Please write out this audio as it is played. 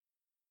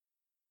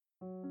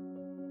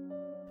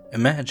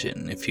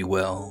Imagine, if you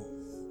will,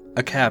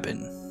 a cabin.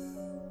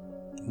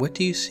 What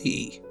do you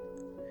see?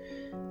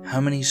 How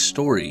many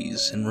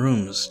stories and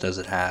rooms does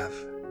it have?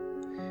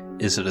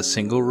 Is it a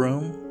single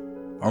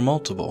room or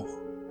multiple?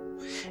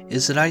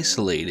 Is it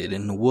isolated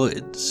in the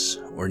woods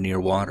or near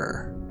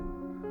water?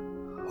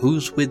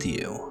 Who's with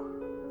you?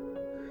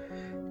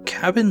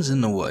 Cabins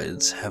in the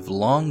woods have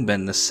long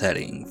been the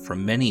setting for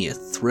many a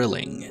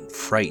thrilling and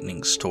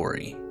frightening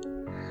story.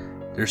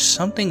 There's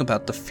something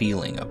about the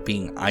feeling of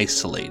being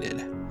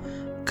isolated,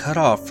 cut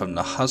off from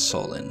the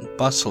hustle and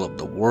bustle of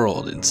the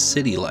world and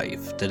city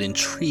life that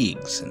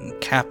intrigues and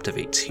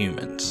captivates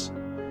humans.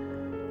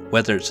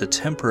 Whether it's a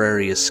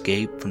temporary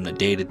escape from the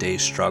day-to-day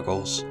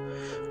struggles,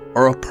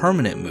 or a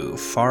permanent move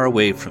far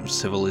away from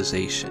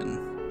civilization,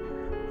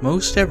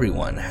 most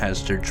everyone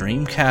has their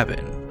dream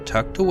cabin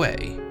tucked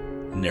away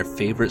in their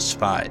favorite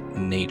spot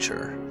in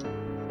nature.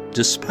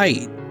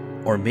 Despite,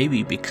 or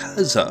maybe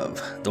because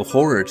of, the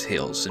horror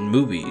tales and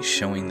movies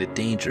showing the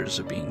dangers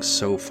of being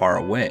so far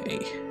away,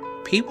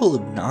 people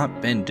have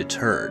not been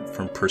deterred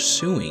from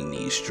pursuing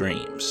these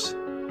dreams.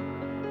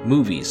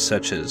 Movies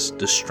such as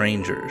The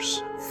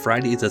Strangers,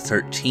 Friday the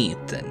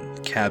 13th,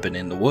 and Cabin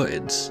in the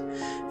Woods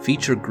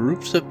feature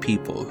groups of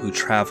people who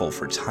travel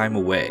for time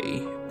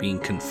away, being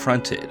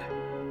confronted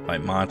by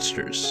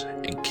monsters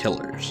and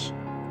killers.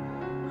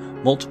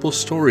 Multiple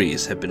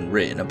stories have been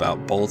written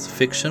about both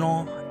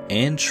fictional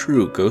and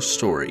true ghost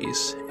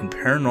stories and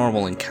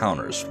paranormal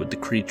encounters with the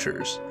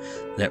creatures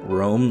that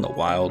roam the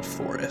wild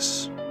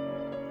forests.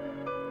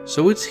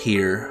 So it's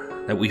here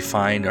that we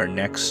find our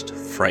next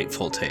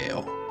frightful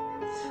tale.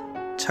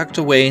 Tucked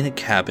away in a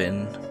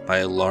cabin by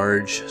a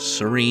large,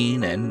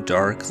 serene, and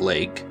dark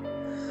lake,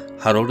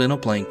 huddled in a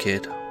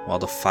blanket while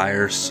the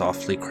fire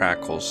softly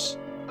crackles.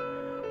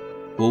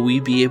 Will we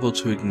be able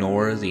to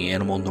ignore the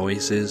animal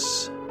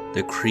noises,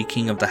 the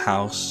creaking of the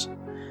house,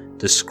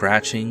 the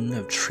scratching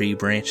of tree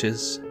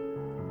branches?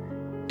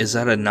 Is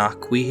that a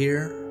knock we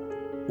hear,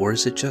 or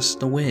is it just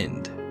the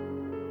wind?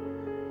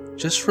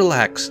 Just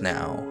relax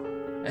now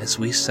as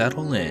we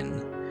settle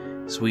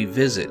in, as we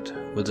visit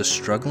with a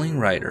struggling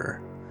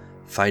writer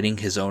fighting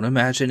his own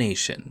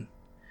imagination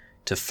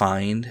to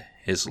find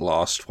his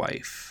lost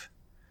wife.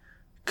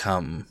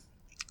 Come,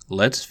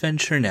 let's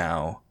venture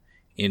now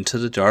into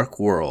the dark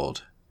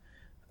world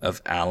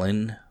of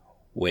Alan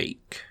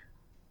Wake.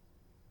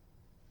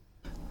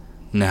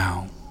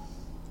 Now,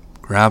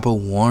 grab a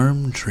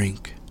warm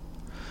drink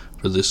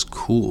for this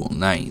cool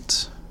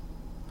night.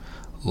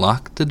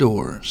 Lock the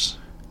doors.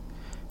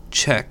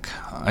 Check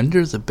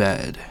under the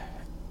bed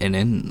and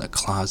in the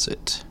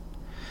closet.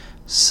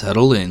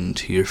 Settle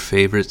into your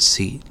favorite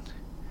seat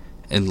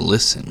and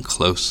listen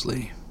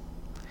closely.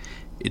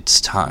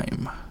 It's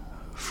time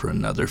for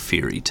another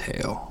fairy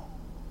tale.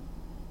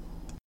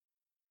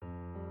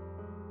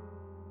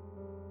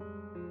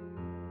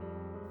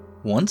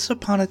 Once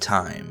upon a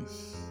time,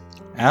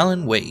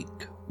 Alan Wake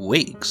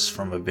wakes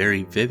from a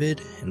very vivid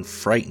and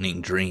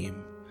frightening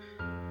dream.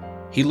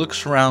 He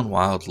looks around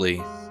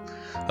wildly,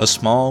 a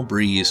small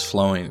breeze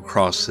flowing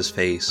across his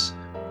face,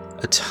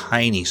 a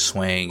tiny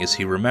swaying as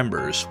he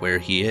remembers where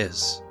he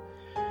is.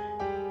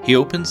 He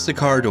opens the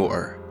car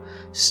door,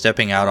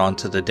 stepping out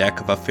onto the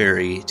deck of a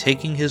ferry,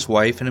 taking his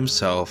wife and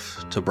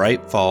himself to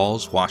Bright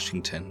Falls,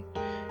 Washington,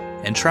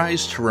 and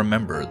tries to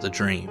remember the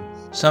dream.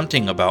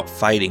 Something about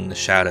fighting the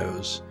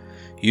shadows,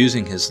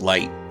 using his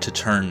light to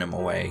turn them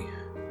away.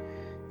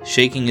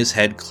 Shaking his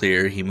head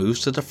clear, he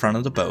moves to the front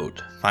of the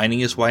boat, finding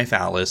his wife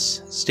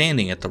Alice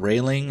standing at the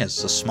railing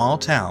as the small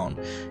town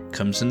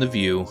comes into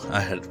view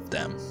ahead of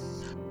them.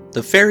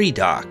 The ferry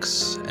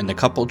docks, and the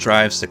couple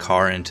drives the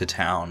car into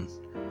town.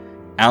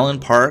 Alan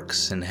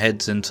parks and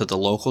heads into the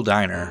local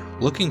diner,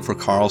 looking for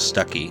Carl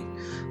Stuckey,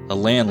 the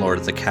landlord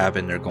of the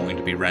cabin they're going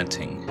to be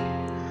renting.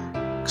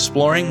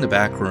 Exploring the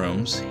back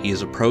rooms, he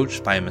is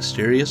approached by a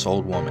mysterious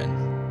old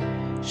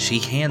woman. She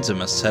hands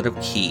him a set of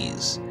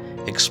keys,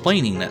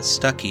 explaining that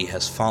Stuckey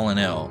has fallen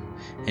ill,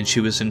 and she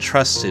was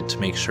entrusted to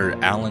make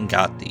sure Alan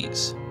got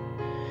these.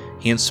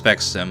 He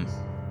inspects them,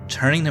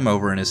 turning them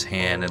over in his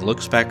hand, and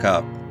looks back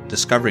up,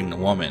 discovering the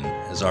woman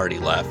has already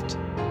left.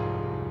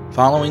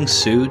 Following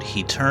suit,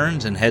 he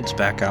turns and heads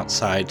back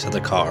outside to the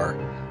car,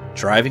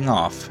 driving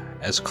off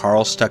as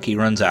Carl Stuckey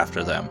runs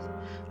after them,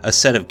 a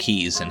set of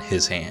keys in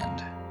his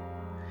hand.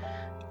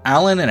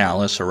 Alan and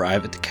Alice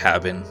arrive at the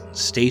cabin,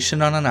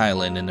 stationed on an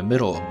island in the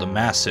middle of the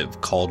massive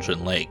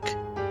Cauldron Lake.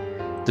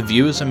 The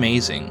view is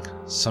amazing,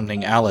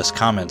 something Alice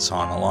comments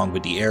on along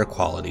with the air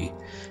quality,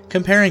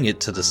 comparing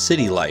it to the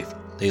city life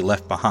they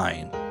left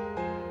behind.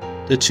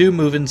 The two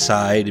move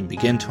inside and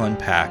begin to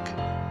unpack.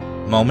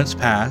 Moments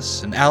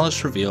pass, and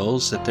Alice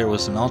reveals that there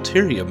was an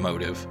ulterior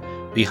motive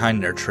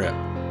behind their trip.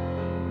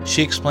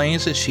 She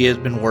explains that she has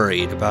been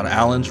worried about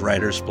Alan's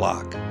writer's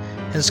block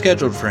and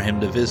scheduled for him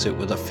to visit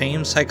with a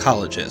famed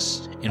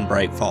psychologist in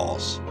Bright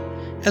Falls,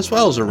 as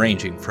well as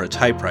arranging for a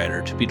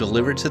typewriter to be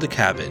delivered to the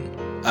cabin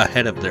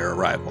ahead of their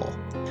arrival.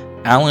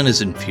 Alan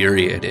is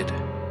infuriated,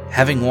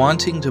 having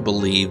wanting to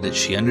believe that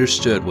she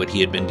understood what he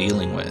had been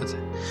dealing with,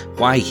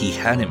 why he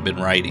hadn't been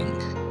writing.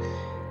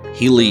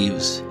 He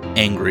leaves,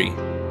 angry,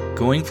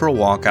 going for a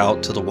walk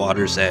out to the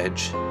water's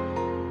edge.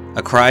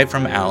 A cry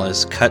from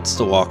Alice cuts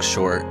the walk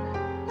short,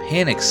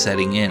 panic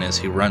setting in as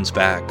he runs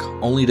back,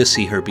 only to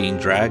see her being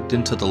dragged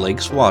into the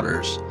lake's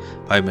waters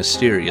by a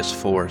mysterious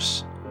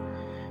force.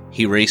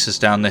 He races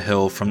down the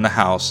hill from the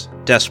house,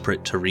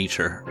 desperate to reach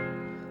her.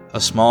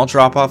 A small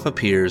drop-off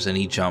appears and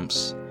he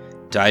jumps,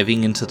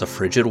 diving into the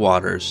frigid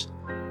waters,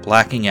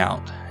 blacking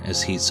out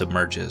as he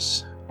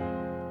submerges.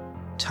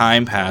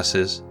 Time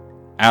passes.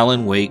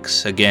 Alan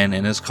wakes again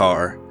in his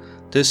car,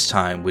 this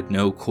time with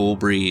no cool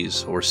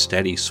breeze or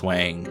steady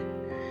swaying.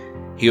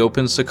 He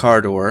opens the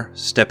car door,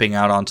 stepping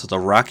out onto the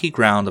rocky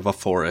ground of a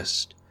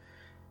forest.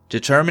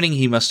 Determining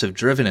he must have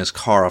driven his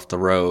car off the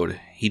road,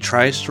 he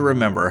tries to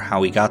remember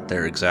how he got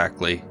there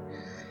exactly.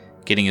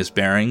 Getting his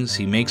bearings,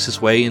 he makes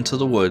his way into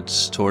the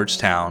woods towards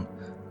town,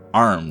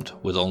 armed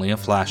with only a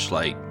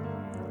flashlight.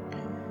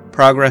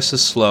 Progress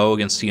is slow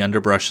against the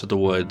underbrush of the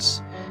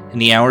woods,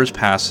 and the hours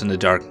pass in the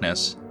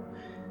darkness.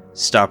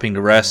 Stopping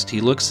to rest,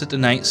 he looks at the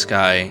night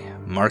sky,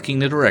 marking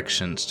the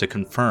directions to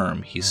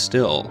confirm he's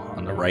still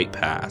on the right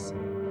path.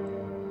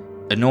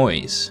 A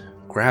noise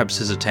grabs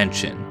his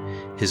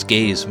attention, his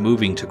gaze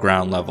moving to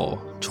ground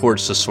level,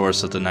 towards the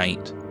source of the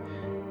night.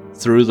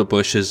 Through the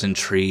bushes and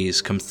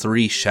trees come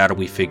 3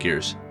 shadowy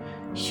figures,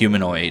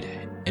 humanoid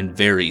and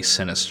very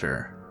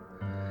sinister.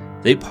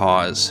 They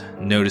pause,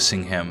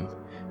 noticing him,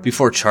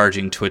 before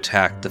charging to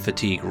attack the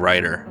fatigued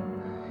rider.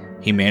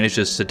 He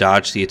manages to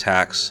dodge the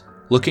attacks,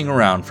 looking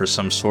around for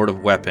some sort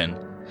of weapon,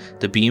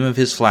 the beam of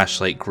his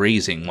flashlight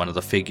grazing one of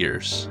the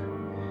figures.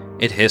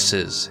 It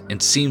hisses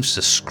and seems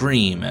to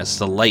scream as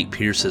the light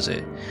pierces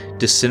it,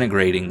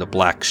 disintegrating the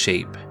black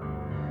shape.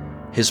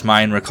 His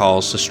mind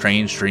recalls the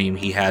strange dream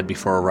he had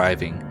before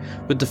arriving,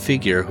 with the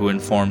figure who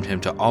informed him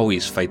to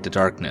always fight the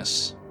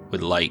darkness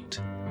with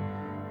light.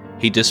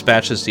 He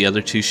dispatches the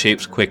other 2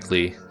 shapes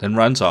quickly, then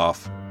runs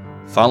off,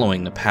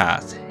 following the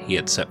path he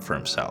had set for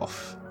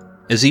himself.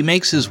 As he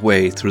makes his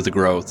way through the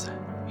growth,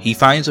 he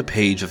finds a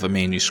page of a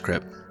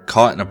manuscript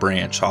caught in a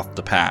branch off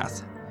the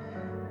path.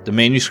 The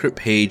manuscript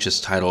page is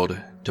titled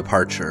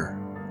Departure.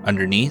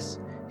 Underneath,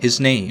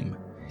 his name,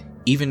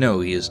 even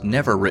though he has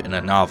never written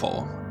a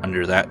novel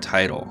under that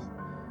title.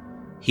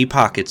 He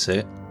pockets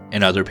it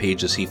and other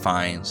pages he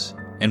finds,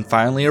 and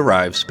finally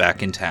arrives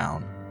back in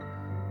town.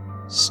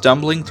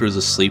 Stumbling through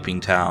the sleeping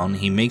town,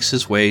 he makes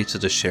his way to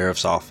the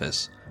sheriff's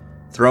office,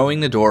 throwing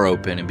the door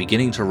open and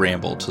beginning to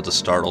ramble to the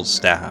startled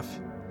staff.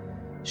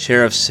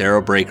 Sheriff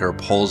Sarah Breaker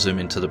pulls him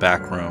into the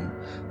back room,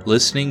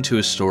 listening to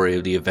a story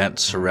of the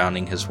events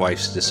surrounding his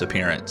wife's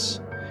disappearance.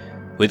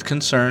 With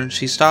concern,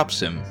 she stops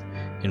him,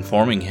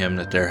 informing him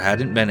that there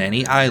hadn't been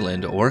any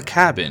island or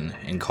cabin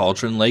in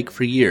Cauldron Lake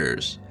for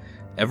years,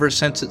 ever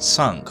since it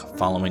sunk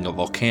following a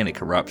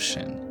volcanic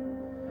eruption.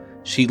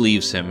 She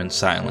leaves him in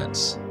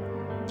silence,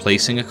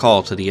 placing a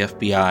call to the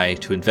FBI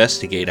to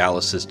investigate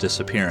Alice's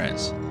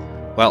disappearance,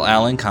 while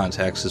Alan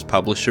contacts his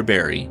publisher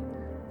Barry,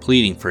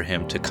 pleading for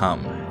him to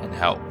come and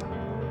help.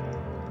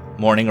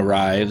 Morning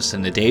arrives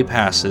and the day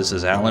passes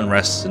as Alan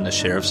rests in the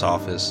sheriff's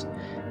office,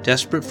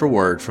 desperate for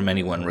word from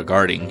anyone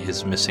regarding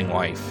his missing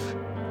wife.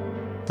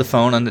 The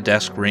phone on the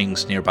desk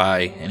rings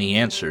nearby and he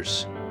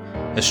answers.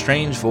 A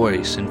strange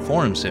voice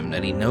informs him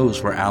that he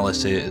knows where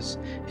Alice is.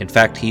 In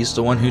fact, he's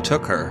the one who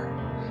took her,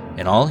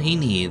 and all he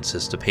needs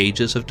is the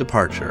pages of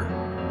departure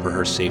for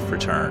her safe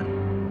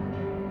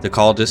return. The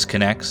call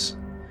disconnects.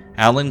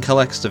 Alan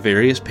collects the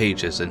various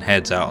pages and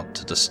heads out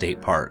to the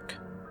state park.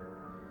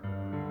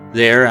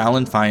 There,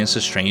 Alan finds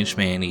the strange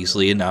man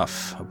easily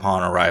enough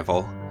upon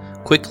arrival,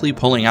 quickly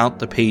pulling out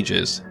the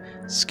pages,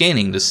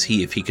 scanning to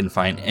see if he can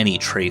find any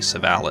trace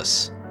of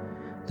Alice.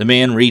 The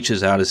man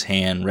reaches out his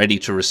hand, ready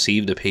to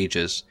receive the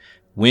pages,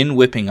 wind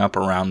whipping up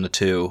around the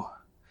 2.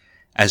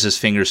 As his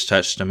fingers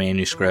touch the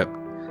manuscript,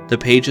 the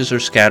pages are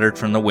scattered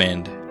from the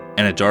wind,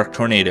 and a dark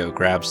tornado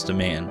grabs the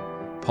man,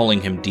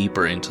 pulling him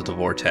deeper into the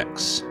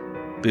vortex.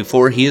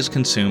 Before he is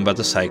consumed by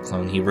the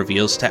cyclone, he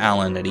reveals to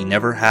Alan that he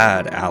never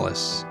had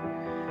Alice.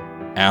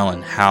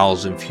 Alan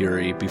howls in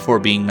fury before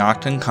being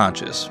knocked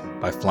unconscious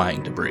by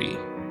flying debris.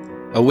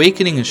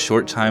 Awakening a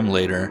short time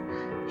later,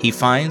 he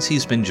finds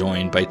he's been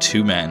joined by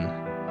 2 men.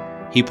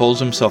 He pulls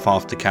himself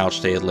off the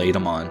couch they had laid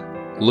him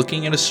on,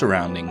 looking at his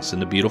surroundings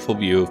and the beautiful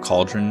view of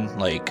Cauldron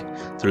Lake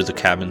through the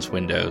cabin's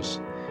windows,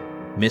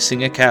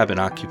 missing a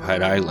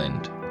cabin-occupied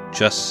island,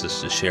 just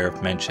as the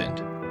sheriff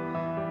mentioned.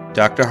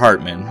 Dr.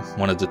 Hartman,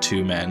 one of the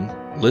 2 men,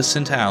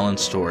 listened to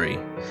Alan's story,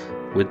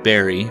 with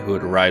Barry, who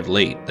had arrived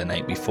late the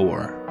night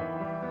before.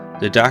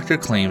 The doctor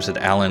claims that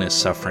Alan is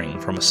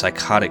suffering from a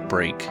psychotic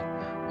break,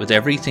 with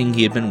everything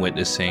he had been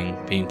witnessing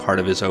being part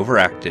of his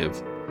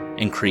overactive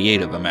and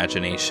creative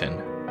imagination.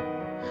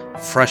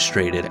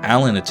 Frustrated,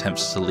 Alan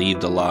attempts to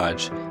leave the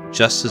lodge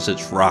just as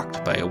it's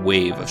rocked by a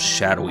wave of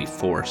shadowy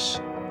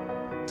force.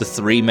 The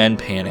 3 men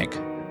panic,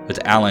 with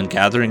Alan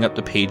gathering up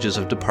the pages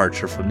of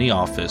departure from the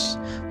office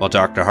while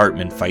Dr.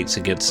 Hartman fights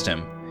against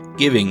him,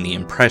 giving the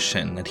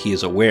impression that he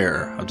is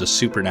aware of the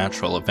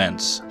supernatural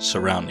events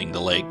surrounding the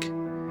lake.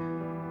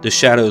 The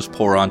shadows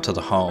pour onto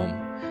the home,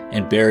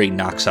 and Barry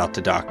knocks out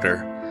the doctor,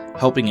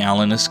 helping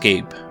Alan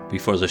escape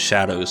before the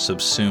shadows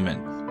subsume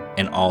it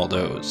and all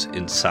those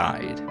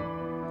inside.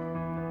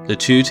 The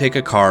two take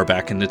a car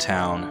back into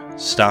town,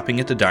 stopping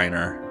at the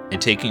diner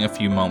and taking a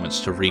few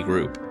moments to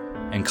regroup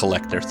and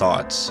collect their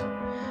thoughts.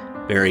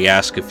 Barry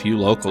asks a few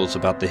locals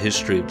about the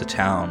history of the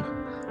town,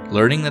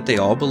 learning that they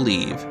all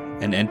believe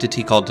an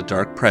entity called the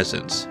Dark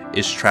Presence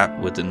is trapped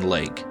within the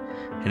lake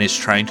and is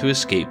trying to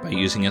escape by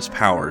using its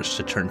powers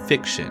to turn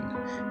fiction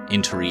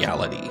into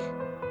reality.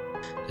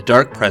 The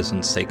Dark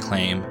Presence, they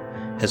claim,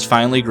 has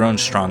finally grown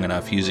strong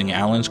enough using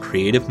Alan's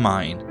creative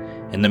mind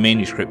and the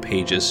manuscript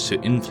pages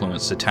to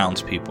influence the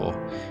townspeople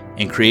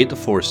and create the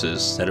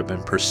forces that have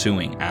been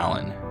pursuing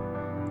Alan.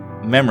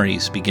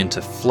 Memories begin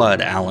to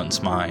flood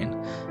Alan's mind,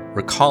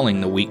 recalling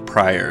the week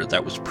prior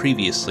that was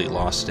previously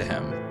lost to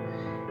him.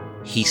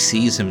 He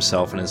sees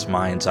himself in his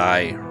mind's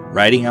eye,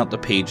 writing out the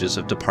pages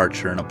of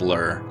departure in a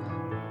blur.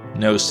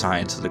 No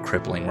signs of the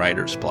crippling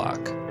writer's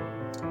block.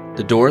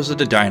 The doors of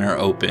the diner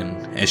open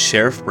as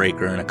Sheriff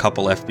Breaker and a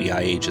couple FBI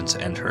agents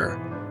enter,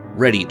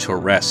 ready to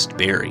arrest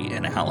Barry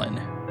and Alan.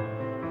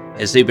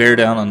 As they bear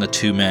down on the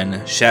two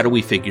men,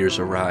 shadowy figures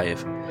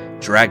arrive,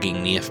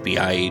 dragging the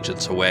FBI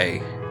agents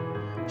away.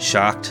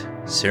 Shocked,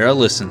 Sarah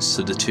listens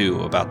to the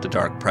two about the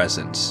Dark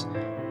Presence,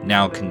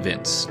 now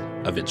convinced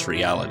of its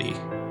reality.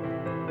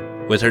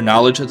 With her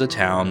knowledge of the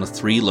town, the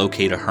three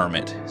locate a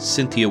hermit,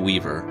 Cynthia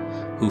Weaver,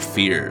 who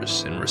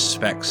fears and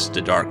respects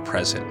the Dark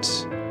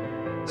Presence.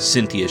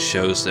 Cynthia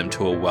shows them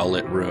to a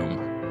well-lit room,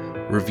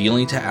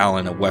 revealing to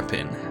Alan a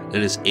weapon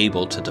that is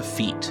able to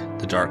defeat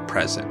the Dark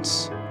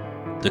Presence.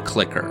 The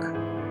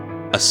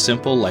clicker, a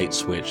simple light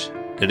switch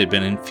that had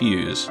been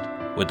infused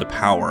with the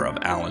power of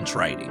Alan's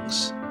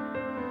writings.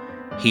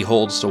 He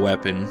holds the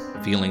weapon,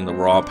 feeling the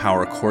raw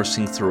power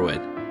coursing through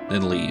it,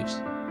 then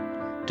leaves,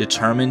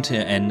 determined to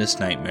end this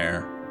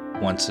nightmare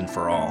once and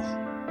for all.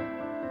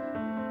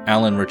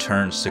 Alan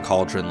returns to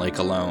Cauldron Lake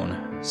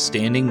alone.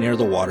 Standing near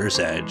the water's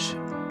edge,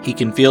 he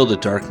can feel the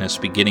darkness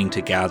beginning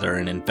to gather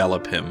and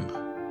envelop him.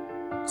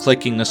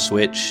 Clicking the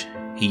switch,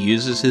 he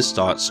uses his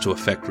thoughts to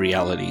affect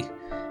reality,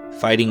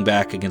 fighting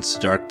back against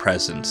the Dark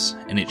Presence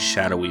and its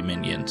shadowy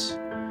minions.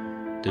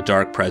 The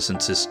Dark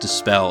Presence is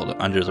dispelled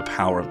under the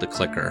power of the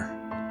clicker.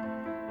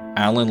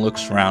 Alan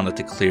looks around at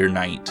the clear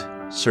night,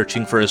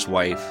 searching for his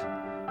wife,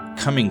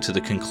 coming to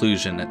the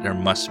conclusion that there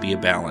must be a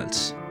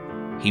balance.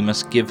 He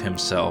must give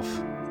himself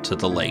to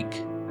the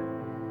lake.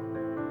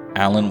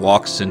 Alan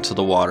walks into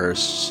the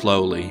waters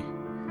slowly,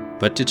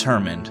 but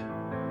determined.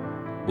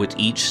 With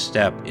each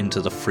step into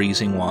the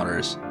freezing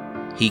waters,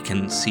 he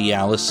can see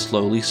Alice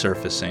slowly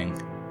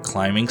surfacing,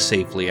 climbing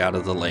safely out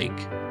of the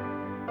lake.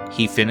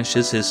 He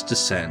finishes his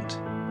descent,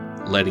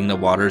 letting the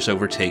waters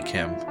overtake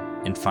him,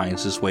 and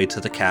finds his way to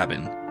the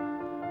cabin,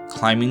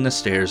 climbing the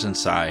stairs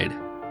inside,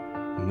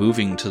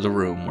 moving to the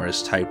room where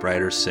his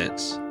typewriter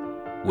sits,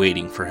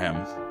 waiting for him.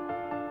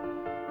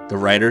 The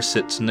writer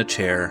sits in the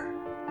chair,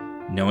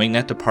 knowing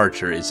that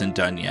departure isn't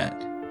done yet,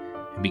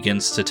 and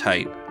begins to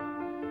type,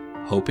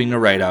 hoping to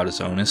write out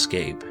his own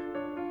escape,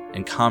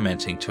 and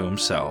commenting to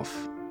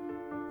himself,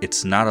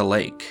 "It's not a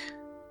lake,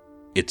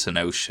 it's an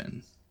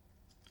ocean."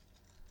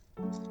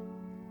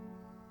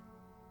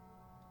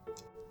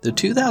 The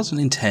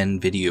 2010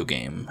 video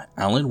game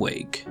Alan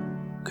Wake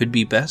could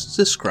be best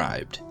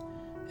described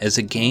as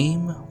a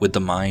game with the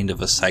mind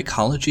of a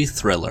psychology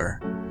thriller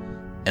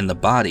and the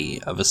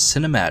body of a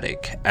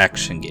cinematic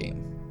action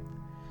game.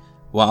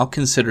 While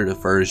considered a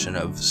version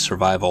of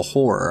survival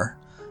horror,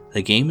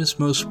 the game is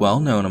most well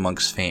known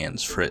amongst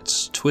fans for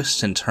its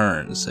twists and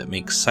turns that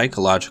make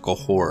psychological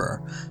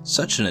horror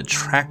such an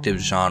attractive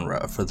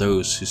genre for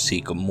those who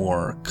seek a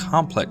more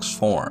complex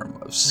form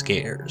of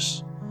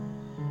scares.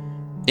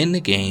 In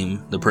the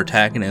game, the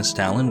protagonist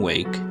Alan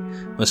Wake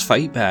must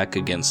fight back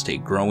against a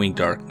growing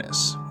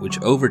darkness which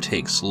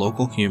overtakes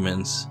local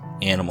humans,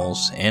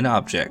 animals, and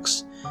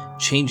objects,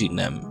 changing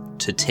them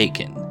to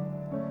Taken.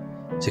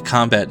 To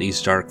combat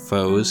these dark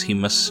foes, he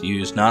must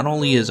use not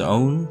only his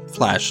own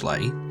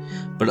flashlight,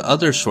 but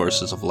other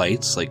sources of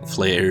lights like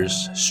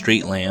flares,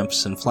 street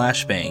lamps, and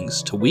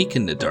flashbangs to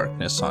weaken the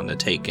darkness on the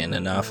Taken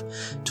enough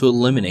to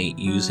eliminate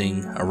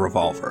using a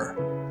revolver.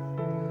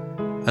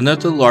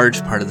 Another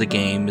large part of the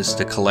game is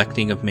the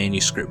collecting of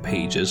manuscript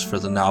pages for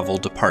the novel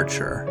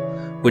Departure,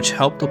 which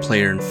help the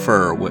player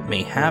infer what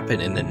may happen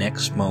in the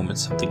next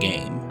moments of the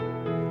game.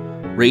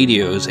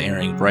 Radios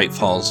airing Bright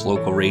Falls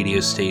local radio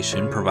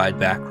station provide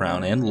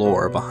background and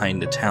lore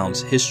behind the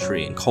town's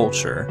history and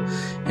culture,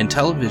 and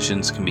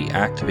televisions can be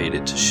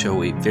activated to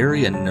show a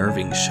very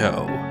unnerving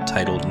show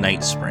titled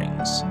Night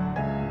Springs.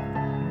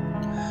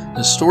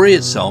 The story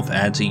itself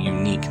adds a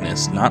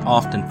uniqueness not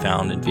often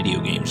found in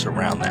video games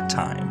around that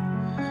time.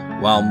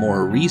 While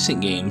more recent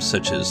games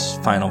such as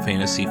Final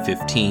Fantasy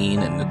XV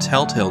and the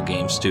Telltale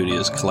Game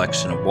Studios'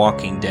 collection of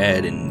Walking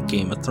Dead and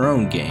Game of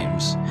Thrones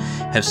games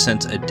have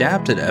since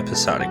adapted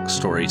episodic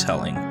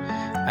storytelling,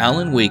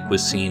 Alan Wake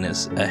was seen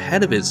as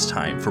ahead of its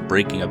time for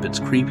breaking up its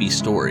creepy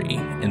story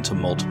into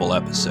multiple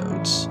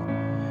episodes.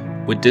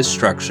 With this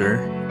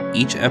structure,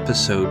 each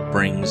episode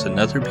brings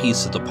another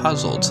piece of the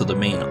puzzle to the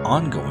main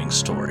ongoing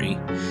story,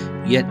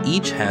 yet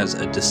each has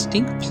a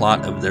distinct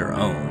plot of their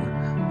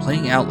own,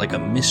 playing out like a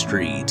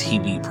mystery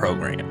TV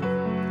program.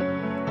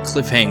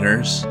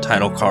 Cliffhangers,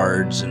 title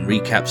cards, and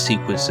recap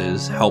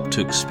sequences help to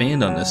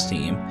expand on this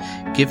theme,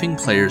 giving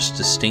players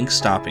distinct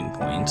stopping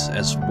points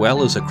as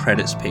well as a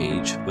credits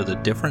page with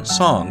a different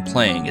song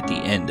playing at the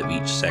end of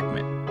each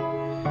segment.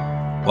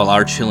 While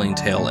Our Chilling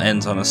Tale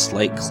ends on a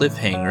slight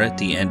cliffhanger at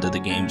the end of the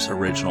game's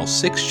original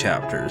 6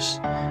 chapters,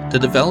 the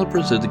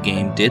developers of the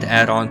game did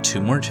add on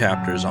 2 more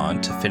chapters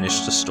on to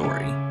finish the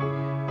story.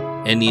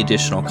 In the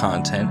additional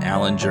content,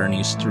 Alan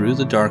journeys through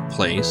the Dark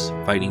Place,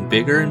 fighting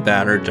bigger and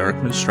badder dark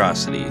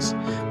monstrosities,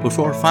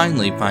 before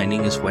finally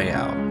finding his way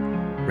out,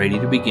 ready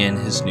to begin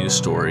his new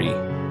story,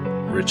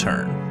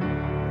 Return.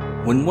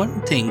 When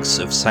one thinks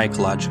of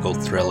psychological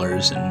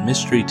thrillers and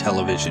mystery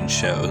television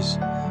shows,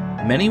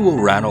 many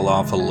will rattle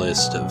off a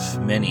list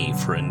of many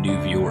for a new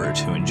viewer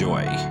to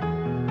enjoy.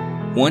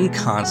 One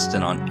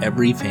constant on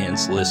every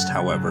fan's list,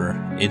 however,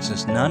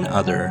 is none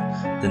other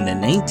than the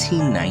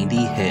 1990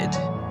 hit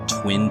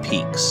Twin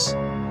Peaks.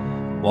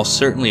 While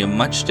certainly a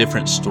much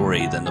different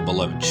story than the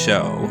beloved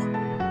show,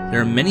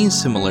 there are many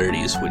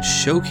similarities which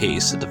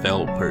showcase the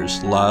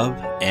developers' love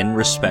and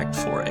respect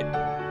for it.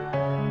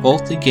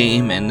 Both the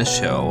game and the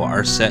show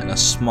are set in a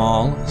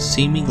small,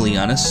 seemingly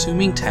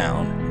unassuming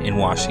town in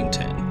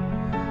Washington.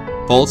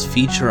 Both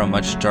feature a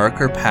much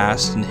darker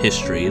past and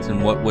history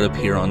than what would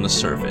appear on the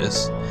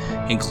surface,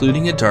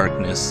 including a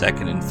darkness that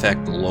can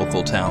infect the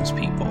local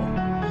townspeople.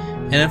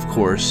 And of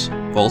course,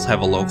 both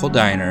have a local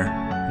diner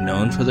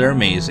known for their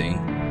amazing,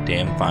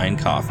 damn fine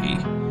coffee,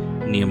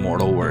 in the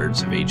immortal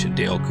words of Agent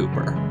Dale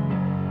Cooper.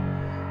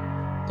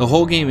 The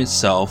whole game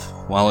itself,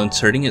 while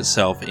inserting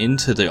itself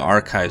into the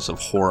archives of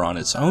horror on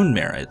its own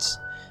merits,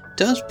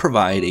 does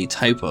provide a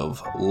type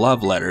of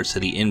love letter to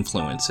the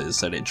influences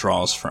that it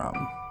draws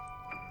from.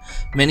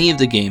 Many of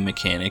the game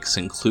mechanics,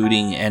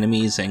 including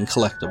enemies and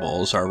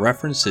collectibles, are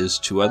references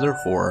to other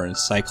horror and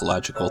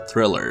psychological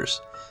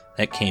thrillers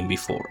that came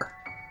before.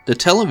 The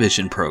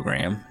television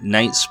program,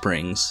 Night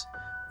Springs,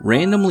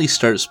 randomly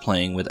starts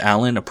playing with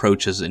Alan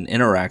approaches and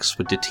interacts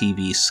with the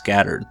TV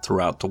scattered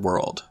throughout the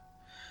world.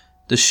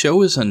 The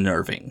show is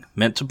unnerving,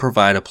 meant to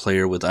provide a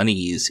player with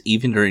unease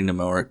even during the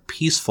more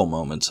peaceful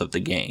moments of the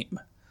game.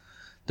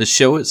 The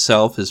show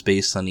itself is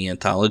based on the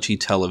anthology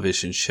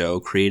television show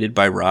created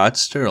by Rod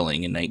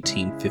Serling in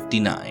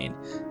 1959,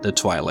 The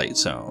Twilight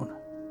Zone.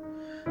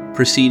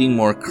 Preceding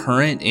more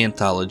current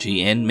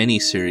anthology and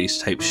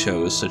miniseries type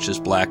shows such as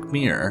Black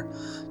Mirror,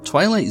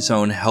 Twilight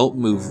Zone helped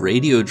move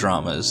radio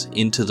dramas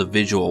into the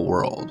visual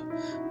world,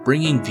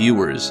 bringing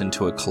viewers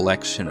into a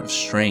collection of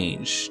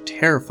strange,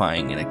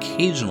 terrifying, and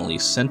occasionally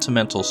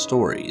sentimental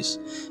stories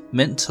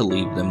meant to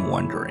leave them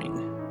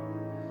wondering.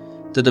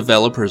 The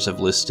developers have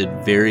listed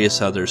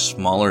various other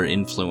smaller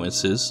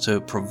influences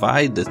to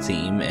provide the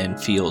theme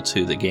and feel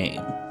to the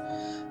game.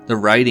 The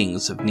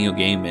writings of Neil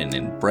Gaiman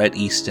and Bret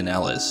Easton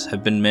Ellis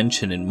have been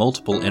mentioned in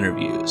multiple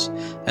interviews,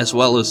 as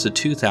well as the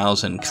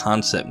 2000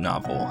 concept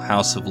novel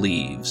House of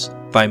Leaves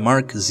by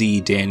Mark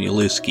Z.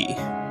 Danielewski.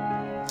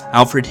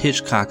 Alfred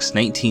Hitchcock's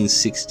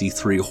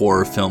 1963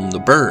 horror film The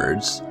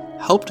Birds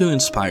helped to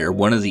inspire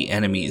one of the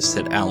enemies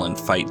that Alan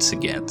fights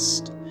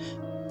against.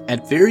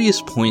 At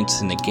various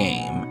points in the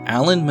game,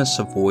 Alan must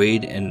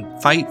avoid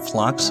and fight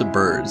flocks of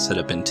birds that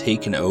have been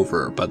taken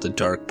over by the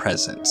Dark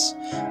Presence,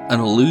 an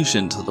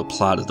allusion to the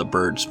plot of the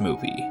Birds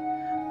movie,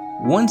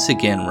 once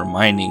again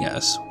reminding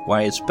us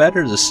why it's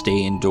better to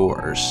stay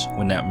indoors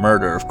when that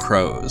murder of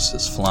crows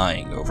is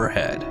flying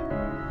overhead.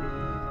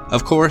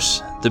 Of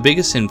course, the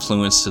biggest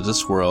influence to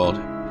this world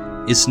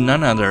is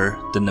none other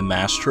than the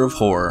master of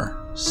horror,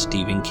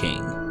 Stephen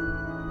King.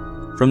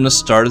 From the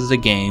start of the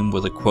game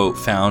with a quote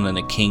found in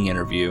a King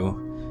interview,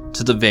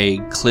 to the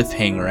vague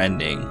cliffhanger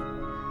ending,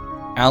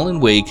 Alan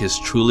Wake is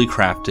truly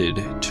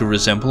crafted to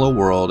resemble a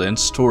world and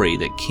story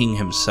that King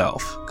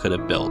himself could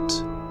have built.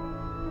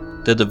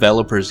 The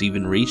developers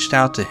even reached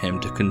out to him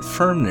to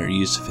confirm their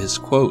use of his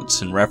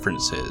quotes and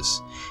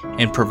references,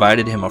 and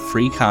provided him a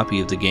free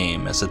copy of the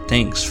game as a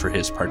thanks for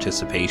his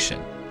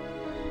participation.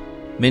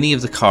 Many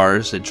of the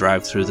cars that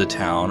drive through the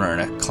town are in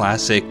a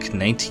classic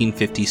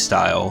 1950s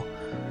style,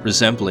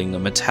 resembling the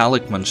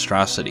metallic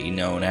monstrosity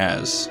known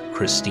as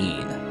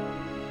Christine.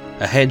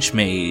 A hedge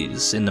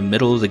maze in the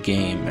middle of the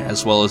game,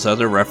 as well as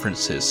other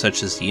references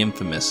such as the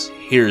infamous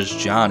Here's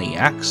Johnny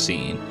axe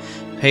scene,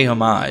 pay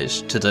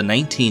homage to the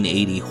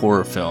 1980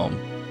 horror film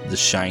The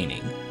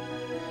Shining.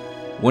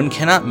 One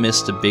cannot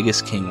miss the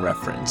biggest King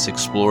reference,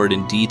 explored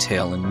in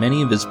detail in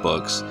many of his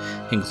books,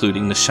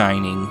 including The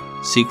Shining,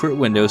 Secret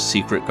Window,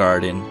 Secret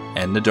Garden,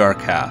 and The Dark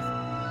Half.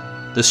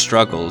 The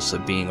struggles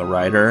of being a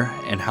writer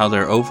and how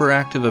their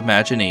overactive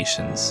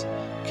imaginations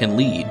can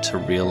lead to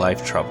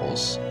real-life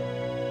troubles.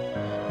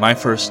 My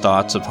first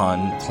thoughts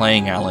upon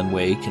playing Alan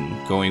Wake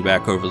and going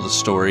back over the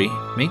story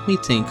make me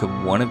think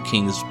of one of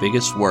King's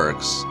biggest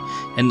works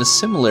and the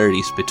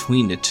similarities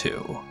between the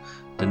two,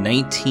 the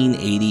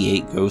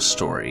 1988 ghost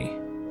story,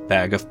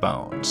 Bag of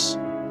Bones.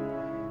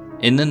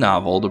 In the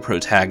novel, the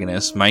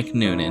protagonist, Mike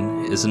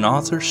Noonan, is an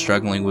author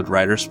struggling with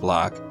writer's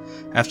block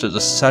after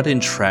the sudden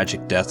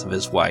tragic death of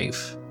his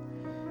wife.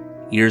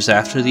 Years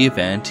after the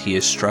event, he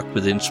is struck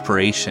with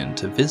inspiration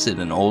to visit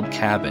an old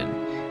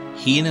cabin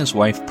he and his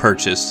wife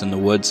purchased in the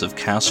woods of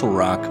Castle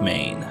Rock,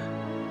 Maine.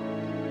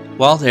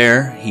 While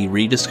there, he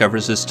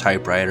rediscovers his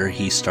typewriter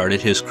he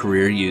started his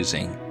career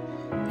using,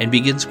 and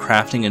begins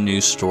crafting a new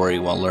story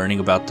while learning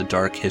about the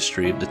dark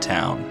history of the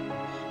town,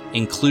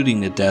 including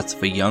the death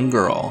of a young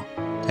girl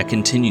that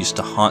continues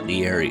to haunt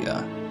the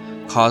area,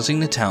 causing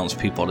the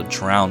townspeople to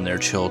drown their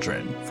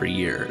children for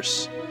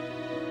years.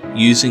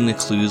 Using the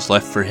clues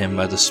left for him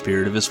by the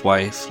spirit of his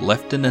wife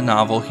left in the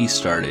novel he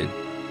started,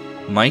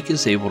 Mike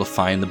is able to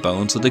find the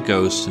bones of the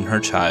ghost and her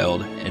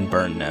child and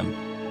burn them,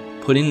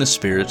 putting the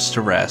spirits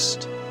to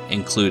rest,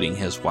 including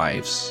his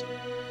wife's.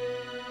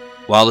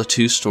 While the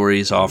two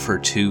stories offer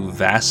two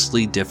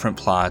vastly different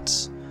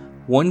plots,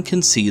 one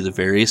can see the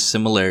various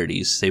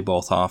similarities they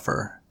both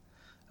offer.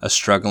 A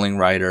struggling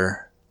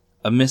writer,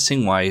 a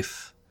missing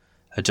wife,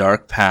 a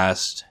dark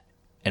past,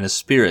 and a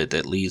spirit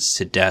that leads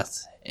to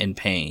death and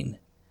pain.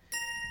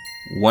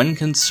 One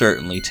can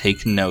certainly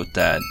take note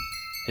that,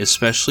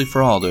 especially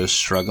for all those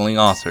struggling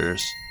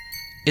authors,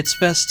 it's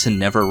best to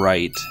never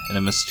write in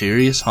a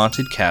mysterious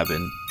haunted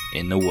cabin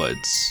in the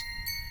woods.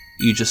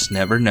 You just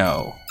never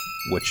know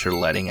what you're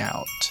letting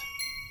out.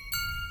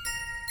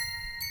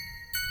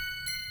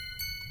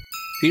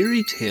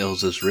 Fairy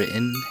Tales is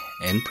written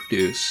and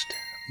produced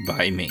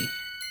by me.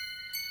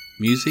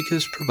 Music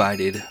is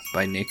provided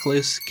by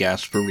Nicholas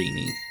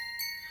Gasparini.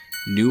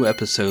 New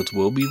episodes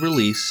will be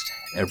released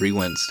every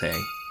Wednesday.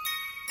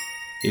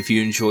 If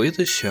you enjoy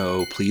the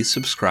show, please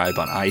subscribe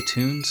on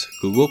iTunes,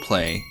 Google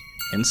Play,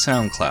 and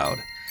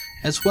SoundCloud,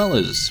 as well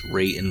as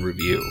rate and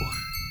review.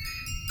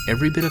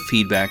 Every bit of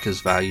feedback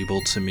is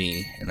valuable to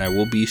me, and I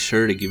will be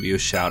sure to give you a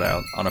shout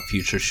out on a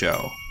future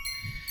show.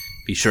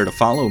 Be sure to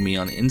follow me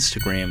on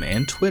Instagram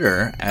and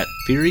Twitter at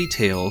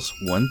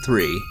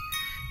FairyTales13,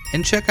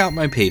 and check out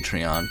my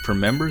Patreon for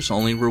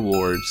members-only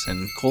rewards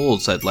and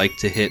goals I'd like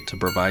to hit to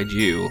provide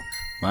you,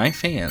 my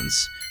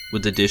fans,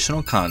 with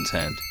additional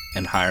content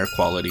and higher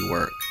quality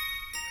work.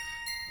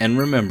 And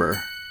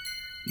remember,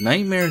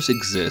 nightmares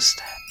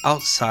exist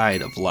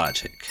outside of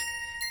logic,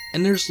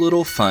 and there's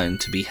little fun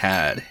to be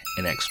had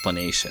in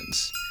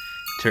explanations.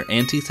 They're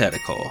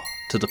antithetical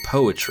to the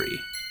poetry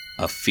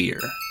of fear.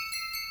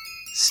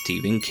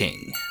 Stephen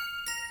King.